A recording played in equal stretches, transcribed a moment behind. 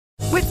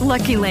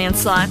Lucky Land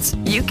Slots,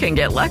 you can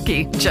get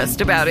lucky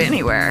just about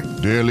anywhere.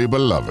 Dearly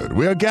beloved,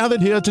 we are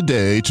gathered here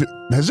today to...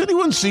 Has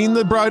anyone seen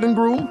the bride and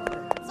groom?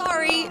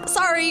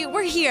 Sorry,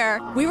 we're here.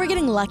 We were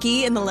getting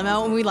lucky in the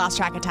limo and we lost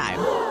track of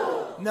time.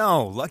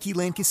 No, Lucky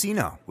Land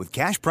Casino, with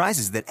cash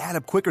prizes that add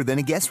up quicker than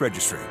a guest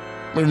registry.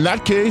 In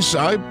that case,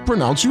 I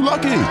pronounce you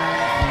lucky.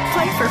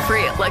 Play for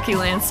free at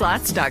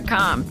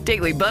LuckyLandSlots.com.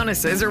 Daily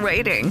bonuses are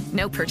waiting.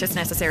 No purchase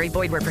necessary.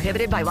 Void where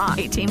prohibited by law.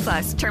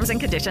 18+. Terms and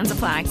conditions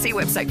apply. See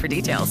website for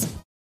details.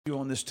 You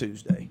on this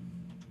Tuesday?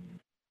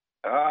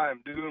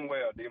 I'm doing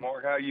well,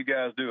 D-Mark. How you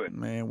guys doing?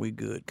 Man, we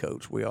good,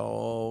 Coach. We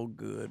all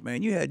good.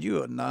 Man, you had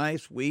a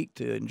nice week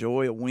to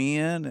enjoy a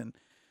win,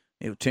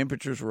 and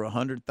temperatures were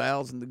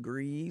 100,000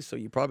 degrees, so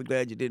you're probably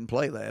glad you didn't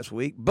play last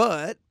week.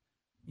 But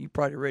you're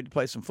probably ready to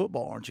play some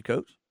football, aren't you,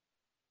 Coach?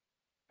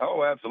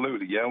 Oh,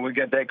 absolutely. Yeah, we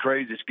got that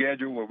crazy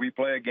schedule where we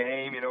play a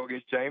game,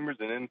 against Chambers,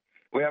 and then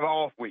we have an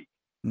off week.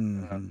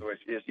 Mm-hmm. So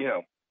it's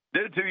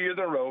did it 2 years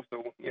in a row,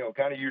 so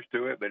kind of used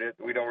to it, but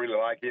we don't really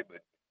like it.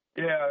 But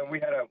yeah, we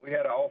had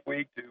an off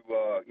week to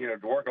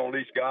to work on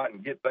Lee Scott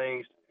and get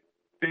things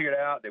figured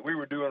out that we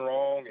were doing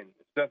wrong and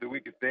stuff that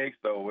we could fix.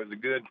 So it was a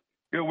good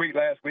week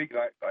last week.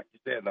 Like you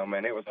said, though,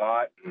 man, it was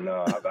hot, and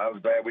I was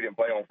glad we didn't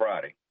play on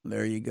Friday.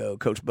 There you go,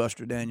 Coach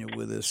Buster Daniel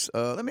with us.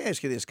 Let me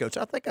ask you this, Coach.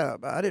 I think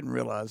I didn't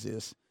realize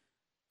this.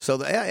 So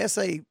the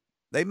SA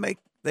they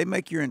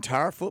make your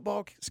entire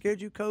football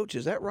schedule, Coach.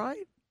 Is that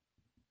right?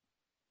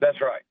 That's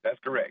right. That's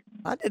correct.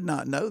 I did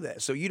not know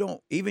that. So you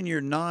don't even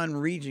your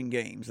non-region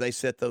games, they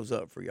set those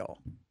up for y'all.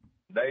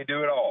 They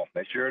do it all.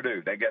 They sure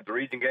do. They got the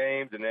region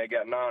games and they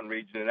got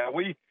non-region. And now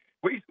we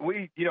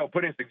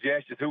put in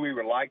suggestions who we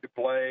would like to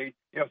play,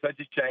 such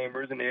as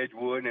Chambers and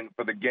Edgewood and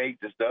for the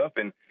gates and stuff.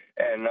 And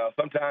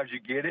sometimes you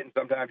get it and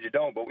sometimes you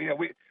don't. But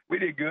we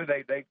did good.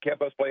 They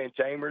kept us playing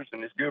Chambers,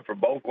 and it's good for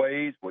both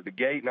ways with the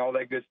gate and all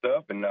that good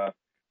stuff. And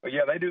but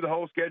yeah, they do the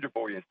whole schedule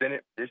for you and send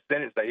it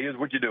and say, here's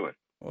what you're doing.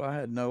 Well, I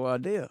had no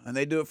idea. And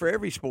they do it for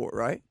every sport,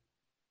 right?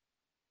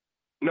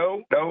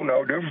 No. Do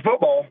it for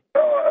football.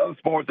 Other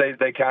sports,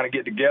 they kind of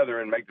get together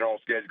and make their own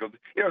schedule because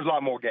there's a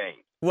lot more games.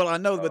 Well, I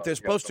know, but they're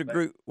supposed to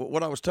group.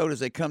 What I was told is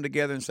they come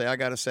together and say, I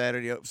got a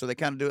Saturday up. So they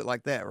kind of do it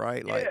like that,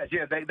 right?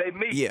 Yeah, they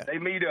meet. Yeah. They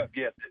meet up,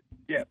 yes.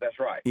 Yeah, that's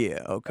right.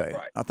 Yeah, okay. That's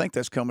right. I think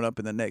that's coming up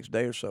in the next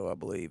day or so, I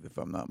believe, if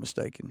I'm not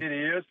mistaken. It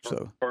is.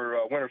 For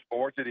winter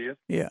sports, it is.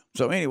 Yeah.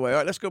 So anyway, all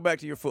right, let's go back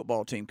to your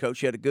football team,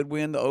 Coach. You had a good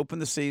win to open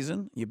the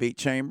season. You beat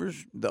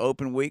Chambers the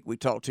open week. We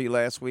talked to you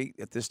last week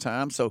at this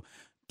time. So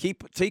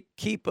keep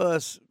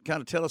us, kind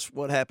of tell us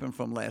what happened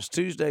from last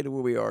Tuesday to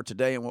where we are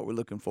today and what we're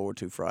looking forward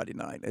to Friday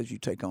night as you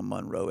take on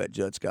Monroe at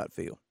Judd Scott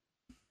Field.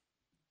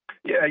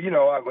 Yeah,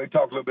 we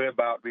talked a little bit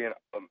about being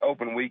an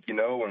open week,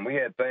 and we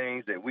had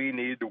things that we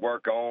needed to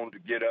work on to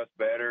get us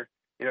better.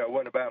 It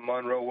wasn't about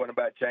Monroe, it wasn't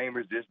about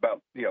Chambers, just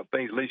about,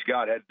 things Lee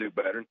Scott had to do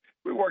better. And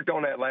we worked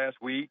on that last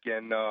week,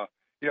 and,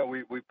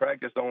 we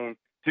practiced on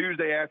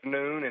Tuesday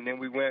afternoon, and then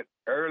we went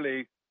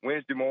early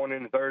Wednesday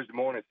morning and Thursday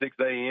morning at 6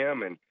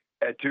 a.m. and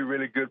had two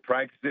really good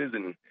practices,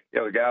 and,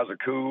 the guys are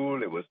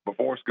cool. It was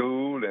before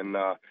school, and,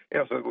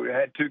 so we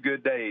had 2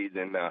 good days,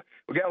 and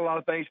we got a lot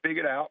of things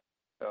figured out.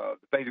 The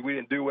things that we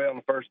didn't do well in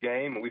the first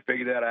game, and we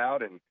figured that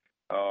out. And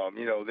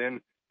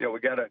then we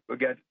got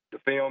the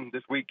film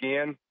this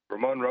weekend for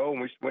Monroe, and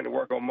we just went to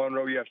work on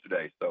Monroe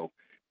yesterday. So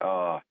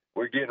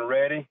we're getting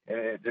ready, and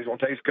it's going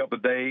to take us a couple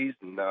of days,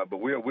 and but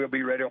we'll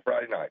be ready on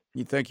Friday night.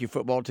 You think your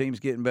football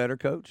team's getting better,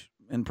 Coach,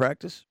 in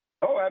practice?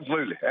 Oh,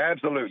 absolutely.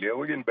 Yeah,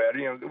 we're getting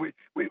better.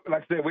 We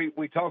like I said,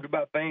 we talked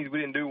about things we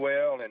didn't do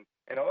well,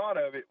 and a lot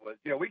of it was,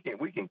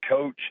 we can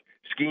coach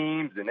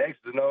schemes and X's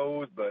and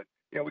O's, but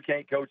we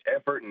can't coach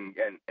effort and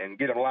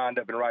get them lined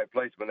up in the right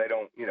place when they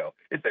don't,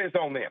 it's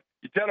on them.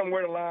 You tell them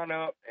where to line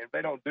up, and if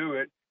they don't do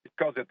it, it's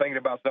because they're thinking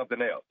about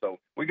something else. So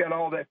we got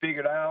all that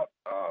figured out.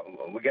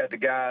 We got the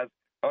guys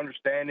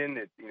understanding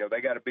that,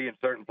 they got to be in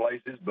certain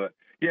places. But,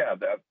 yeah,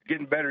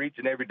 getting better each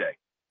and every day.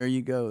 There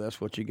you go.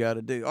 That's what you got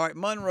to do. All right,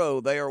 Monroe,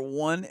 they are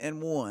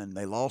 1-1.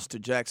 They lost to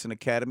Jackson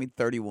Academy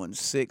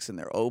 31-6 in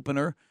their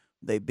opener.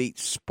 They beat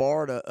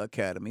Sparta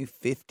Academy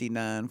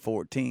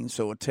 59-14.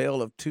 So a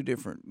tale of 2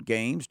 different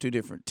games, 2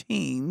 different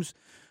teams.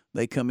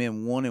 They come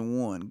in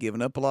 1-1,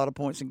 giving up a lot of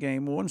points in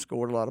game 1,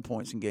 scored a lot of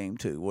points in game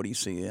 2. What do you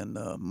see in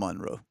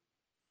Monroe?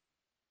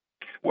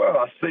 Well,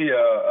 I see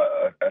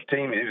a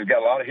team who's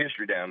got a lot of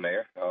history down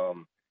there.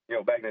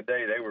 Back in the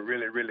day, they were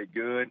really, really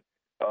good.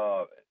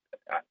 I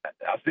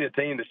see a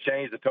team that's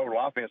changed the total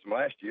offense from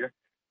last year.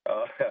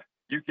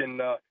 You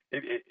can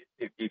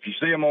if you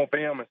see them on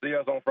film and see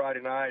us on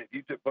Friday night,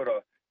 if you put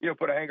a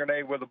hand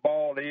grenade where the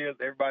ball is,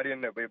 everybody in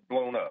there will be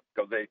blown up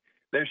because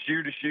they're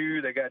shoe to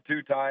shoe. They got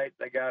 2 tights.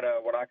 They got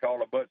what I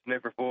call a butt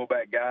sniffer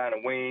fullback guy and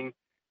a wing.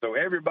 So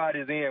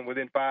everybody's in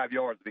within 5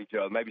 yards of each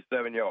other, maybe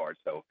 7 yards.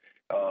 So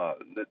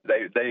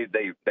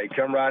they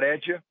come right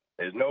at you.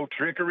 There's no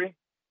trickery.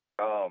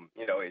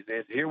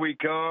 It's here we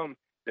come.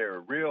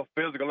 They're real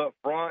physical up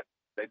front.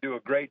 They do a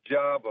great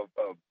job of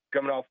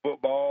coming off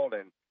football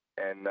and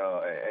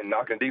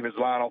knocking the defense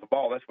line off the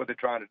ball. That's what they're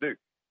trying to do.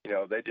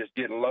 They're just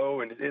getting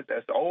low, and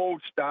that's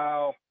old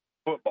style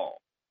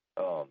football.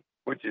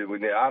 Which is,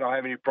 I don't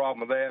have any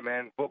problem with that,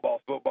 man.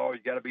 Football's football.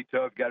 You got to be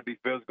tough, you got to be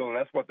physical, and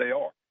that's what they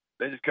are.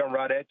 They just come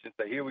right at you and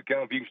say, "Here we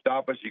come. If you can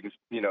stop us, you can.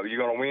 You're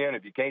going to win.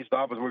 If you can't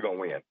stop us, we're going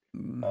to win."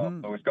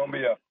 Mm-hmm. So it's going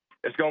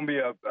to be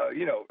a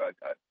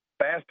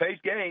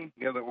fast-paced game,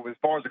 as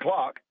far as the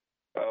clock,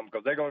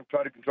 because they're going to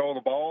try to control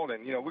the ball,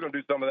 and we're going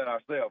to do some of that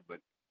ourselves. But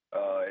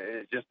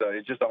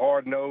it's just a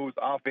hard-nosed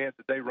offense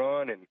that they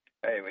run, and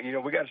hey,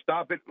 we got to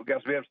stop it. We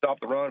got to be able to stop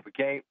the run. If we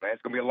can't, man,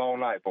 it's going to be a long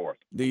night for us.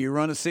 Do you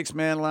run a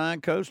 6-man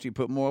line, Coach? Do you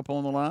put more up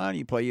on the line?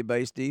 You play your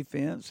base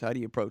defense? How do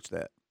you approach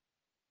that?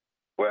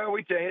 Well,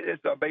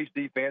 it's our base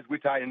defense. We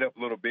tightened up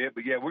a little bit,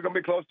 but yeah, we're going to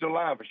be close to the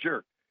line for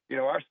sure.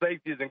 Our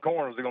safeties and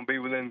corners are going to be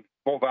within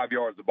 4 or 5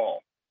 yards of the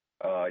ball.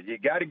 You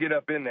got to get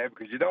up in there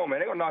because they're going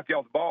to knock you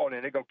off the ball and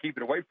then they're going to keep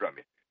it away from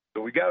you.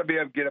 So we got to be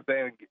able to get up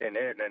there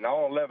and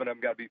all 11 of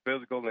them got to be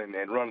physical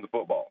and run the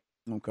football.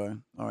 Okay.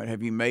 All right.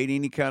 Have you made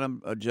any kind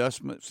of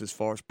adjustments as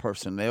far as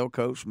personnel,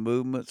 Coach,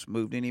 movements,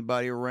 moved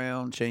anybody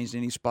around, changed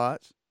any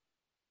spots?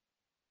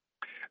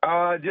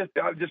 Just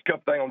a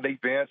couple things on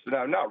defense.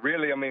 No, not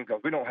really. I mean,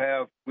 because we don't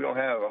have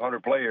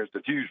 100 players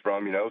to choose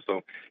from.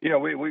 So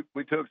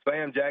we took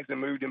Sam Jackson,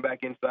 moved him back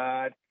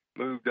inside,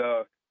 moved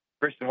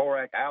Christian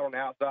Horak out on the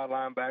outside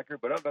linebacker.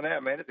 But other than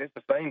that, man, it's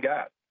the same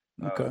guys.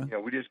 Okay.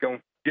 We just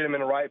gonna get them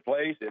in the right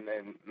place and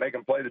make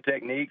them play the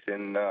techniques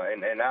and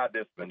our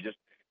discipline. Just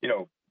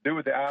do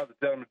what the eyes are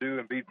telling them to do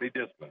and be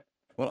disciplined.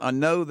 Well, I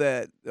know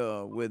that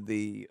with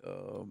the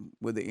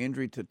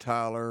injury to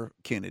Tyler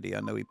Kennedy, I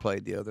know he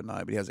played the other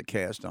night, but he has a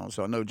cast on.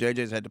 So I know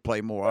JJ's had to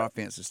play more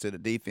offense instead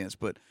of defense.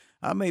 But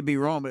I may be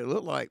wrong, but it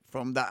looked like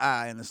from the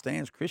eye in the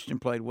stands, Christian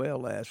played well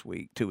last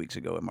week, 2 weeks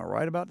ago. Am I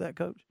right about that,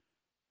 Coach?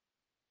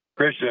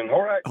 Christian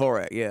Horak?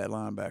 Horak, yeah,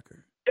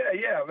 linebacker.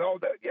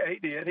 Yeah, he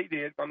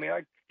did. I mean,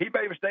 he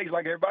made mistakes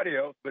like everybody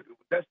else, but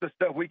that's the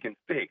stuff we can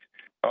fix.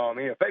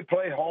 If they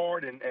play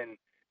hard and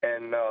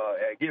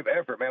give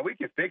effort, man, we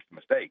can fix the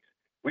mistakes.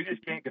 We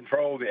just can't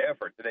control the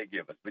effort that they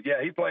give us. But,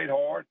 yeah, he played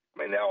hard. I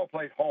mean, they all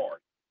played hard.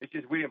 It's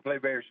just we didn't play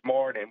very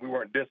smart and we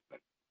weren't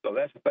disciplined. So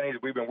that's the things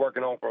that we've been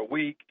working on for a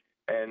week.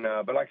 And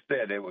but like I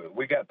said,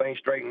 we got things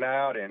straightened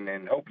out and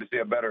hope to see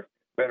a better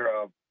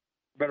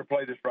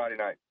play this Friday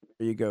night.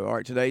 There you go. All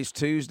right, today's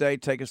Tuesday.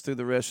 Take us through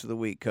the rest of the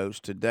week,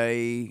 Coach.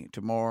 Today,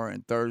 tomorrow,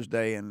 and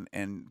Thursday.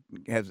 And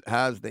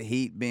how's the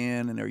heat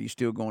been? And are you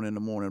still going in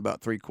the morning?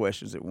 About 3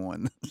 questions at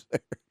one.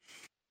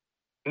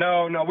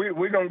 No,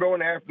 we're going to go in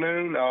the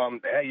afternoon.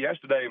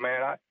 Yesterday,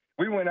 man,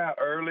 we went out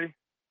early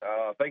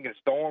thinking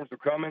storms were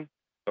coming,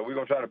 so we're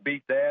going to try to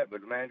beat that.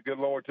 But, man, the good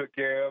Lord took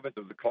care of it.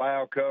 There was a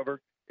cloud cover.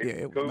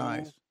 It was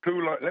nice.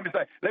 Cooler. Let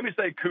me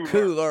say cooler.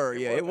 Cooler,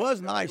 yeah. It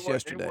was nice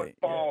yesterday. It wasn't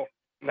fall.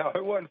 Yeah. No,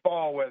 it wasn't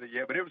fall weather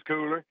yet, but it was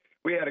cooler.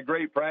 We had a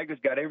great practice,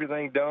 got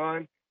everything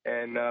done,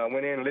 and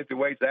went in and lifted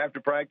weights after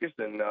practice.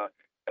 And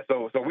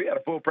so we had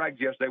a full practice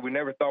yesterday. We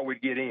never thought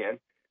we'd get in.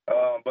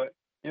 But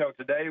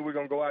today we're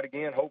going to go out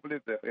again, hopefully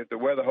if the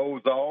weather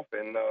holds off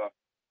and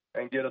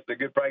get us a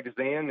good practice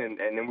in, and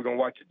then we're going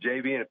to watch the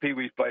JV and the Pee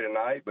Wees play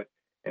tonight.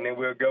 And then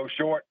we'll go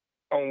short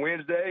on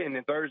Wednesday, and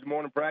then Thursday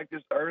morning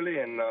practice early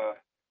and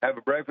have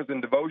a breakfast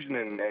and devotion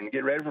and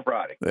get ready for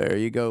Friday. There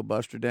you go.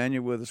 Buster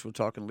Daniel with us. We're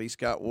talking Lee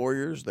Scott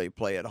Warriors. They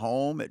play at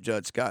home at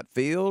Judd Scott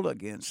Field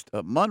against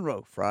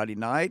Monroe Friday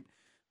night.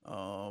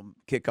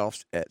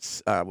 Kickoffs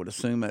at, I would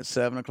assume, at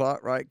 7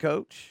 o'clock, right,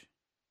 Coach?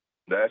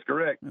 That's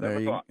correct. There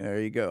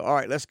you go. All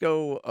right, let's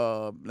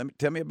go.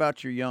 Tell me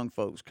about your young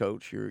folks,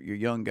 Coach. Your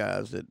young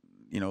guys that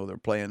they're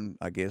playing.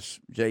 I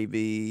guess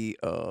JV,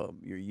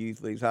 your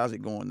youth leagues. How's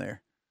it going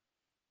there?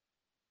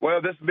 Well,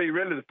 this will be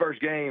really the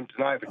first game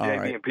tonight for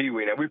JV and Pee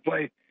Wee. Now we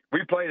played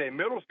a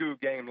middle school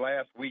game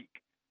last week.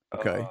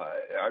 Okay.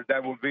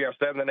 That will be our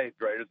 7th and 8th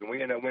graders, and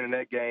we ended up winning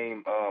that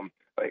game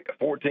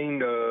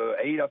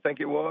 14-8, I think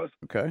it was.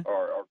 Okay.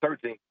 Or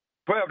 13,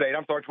 12-8.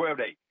 I'm sorry,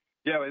 12-8.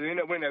 Yeah, we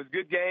ended up winning. It was a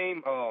good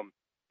game.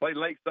 Played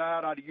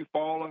Lakeside out of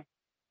Eufaula.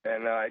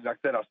 And like I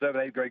said, our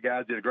 7th and 8th grade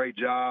guys did a great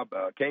job.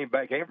 Came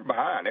from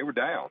behind. They were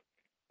down.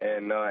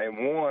 And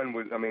won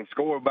with,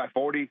 scored about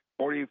 50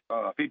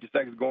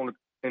 seconds going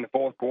in the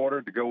fourth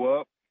quarter to go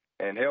up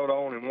and held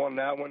on and won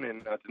that one.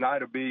 And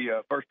tonight will be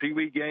first Pee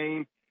Wee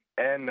game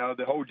and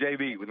the whole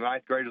JV with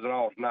 9th graders and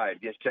all tonight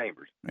against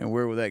Chambers. And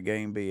where will that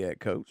game be at,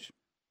 Coach?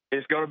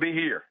 It's going to be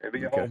here. It'll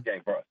be a home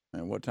game for us.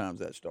 And what time's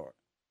that start?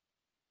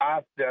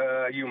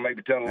 You may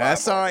be telling.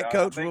 That's all right,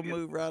 Coach. We'll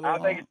move right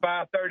along. I think it's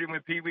 5:30 when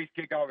Pee Wees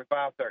kick off at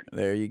 5:30.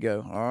 There you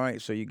go. All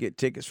right, so you get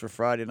tickets for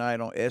Friday night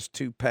on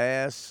S2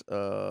 Pass,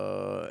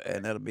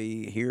 and that'll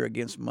be here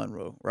against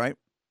Monroe, right?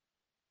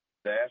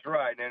 That's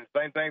right. And the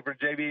same thing for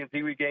the JV and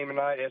Pee Wee game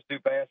tonight.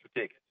 S2 Pass for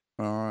tickets.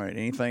 All right.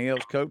 Anything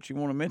else, Coach, you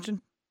want to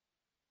mention?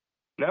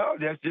 No,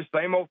 that's just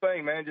same old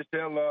thing, man. Just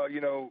tell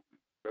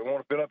we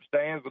want to fill up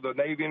stands with the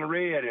Navy and the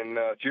Red and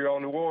cheer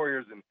on the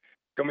Warriors. And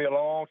it's going to be a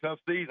long, tough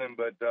season,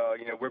 but,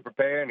 we're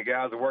preparing. The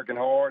guys are working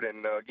hard.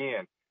 And,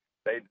 again,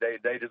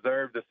 they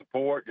deserve the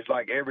support just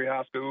like every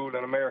high school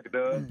in America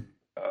does.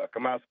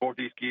 come out and support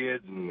these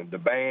kids and the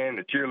band,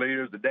 the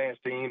cheerleaders, the dance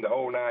team, the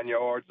whole 9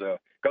 yards, because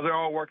they're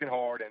all working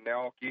hard and they're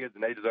all kids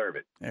and they deserve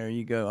it. There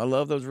you go. I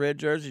love those red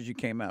jerseys you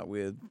came out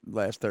with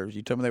last Thursday.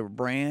 You told me they were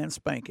brand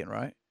spanking,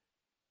 right?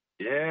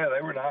 Yeah,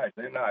 they were nice.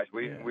 They're nice.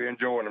 We're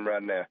enjoying them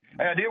right now.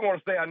 Hey, I did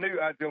want to say I knew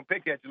I was going to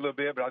pick at you a little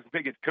bit, but I was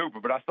going to pick at Cooper.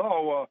 But I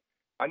saw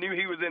I knew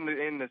he was in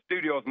the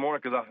studio this morning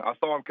because I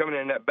saw him coming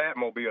in that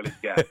Batmobile he's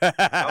got.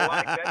 I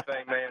like that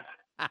thing, man.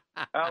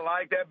 I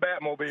like that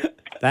Batmobile.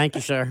 Thank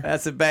you, sir.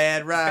 That's a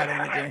bad ride,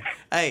 ain't it?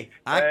 Hey,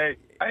 man,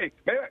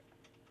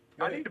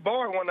 I need to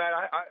borrow one night.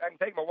 I can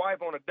take my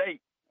wife on a date.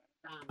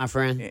 My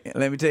friend.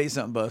 Let me tell you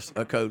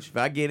something, Coach. If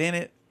I get in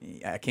it,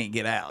 I can't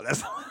get out.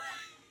 That's all.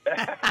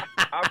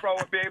 I'll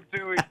probably be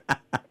able to.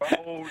 My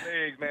old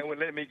legs, man, wouldn't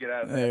let me get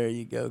out of there. There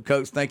you go.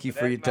 Coach, thank you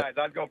for your time. Nice.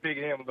 I was going to pick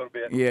at him a little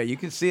bit. Yeah, you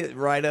can see it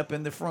right up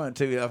in the front,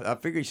 too. I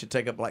figure you should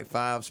take up like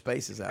 5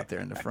 spaces out there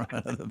in the front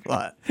of the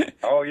lot.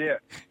 Oh, yeah.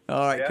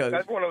 All right, Coach.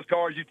 That's one of those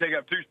cars you take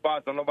up 2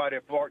 spots on nobody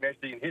will park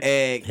next to you and hit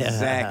you.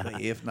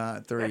 Exactly, if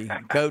not 3.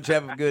 Coach,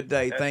 have a good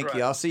day. Thank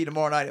you. I'll see you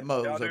tomorrow night at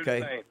Moe's,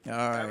 okay? All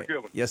right. Have a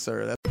good one. Yes,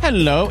 sir.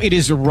 Hello, it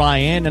is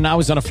Ryan, and I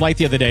was on a flight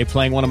the other day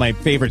playing one of my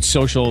favorite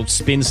social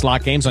spin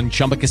slot games on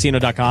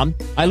ChumbaCasino.com.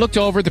 I looked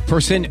over at the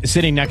person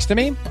sitting next to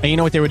me, and you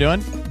know what they were doing?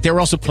 They were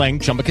also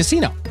playing Chumba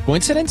Casino.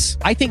 Coincidence?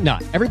 I think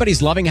not.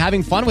 Everybody's loving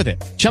having fun with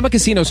it. Chumba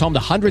Casino is home to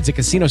hundreds of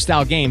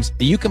casino-style games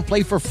that you can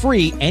play for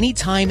free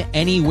anytime,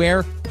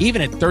 anywhere,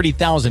 even at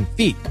 30,000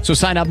 feet. So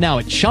sign up now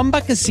at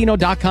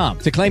ChumbaCasino.com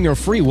to claim your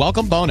free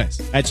welcome bonus.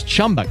 That's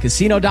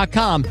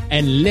ChumbaCasino.com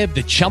and live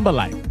the Chumba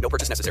life. No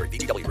purchase necessary.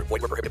 VGW. Void where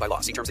prohibited by law.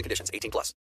 See terms and conditions. 18+.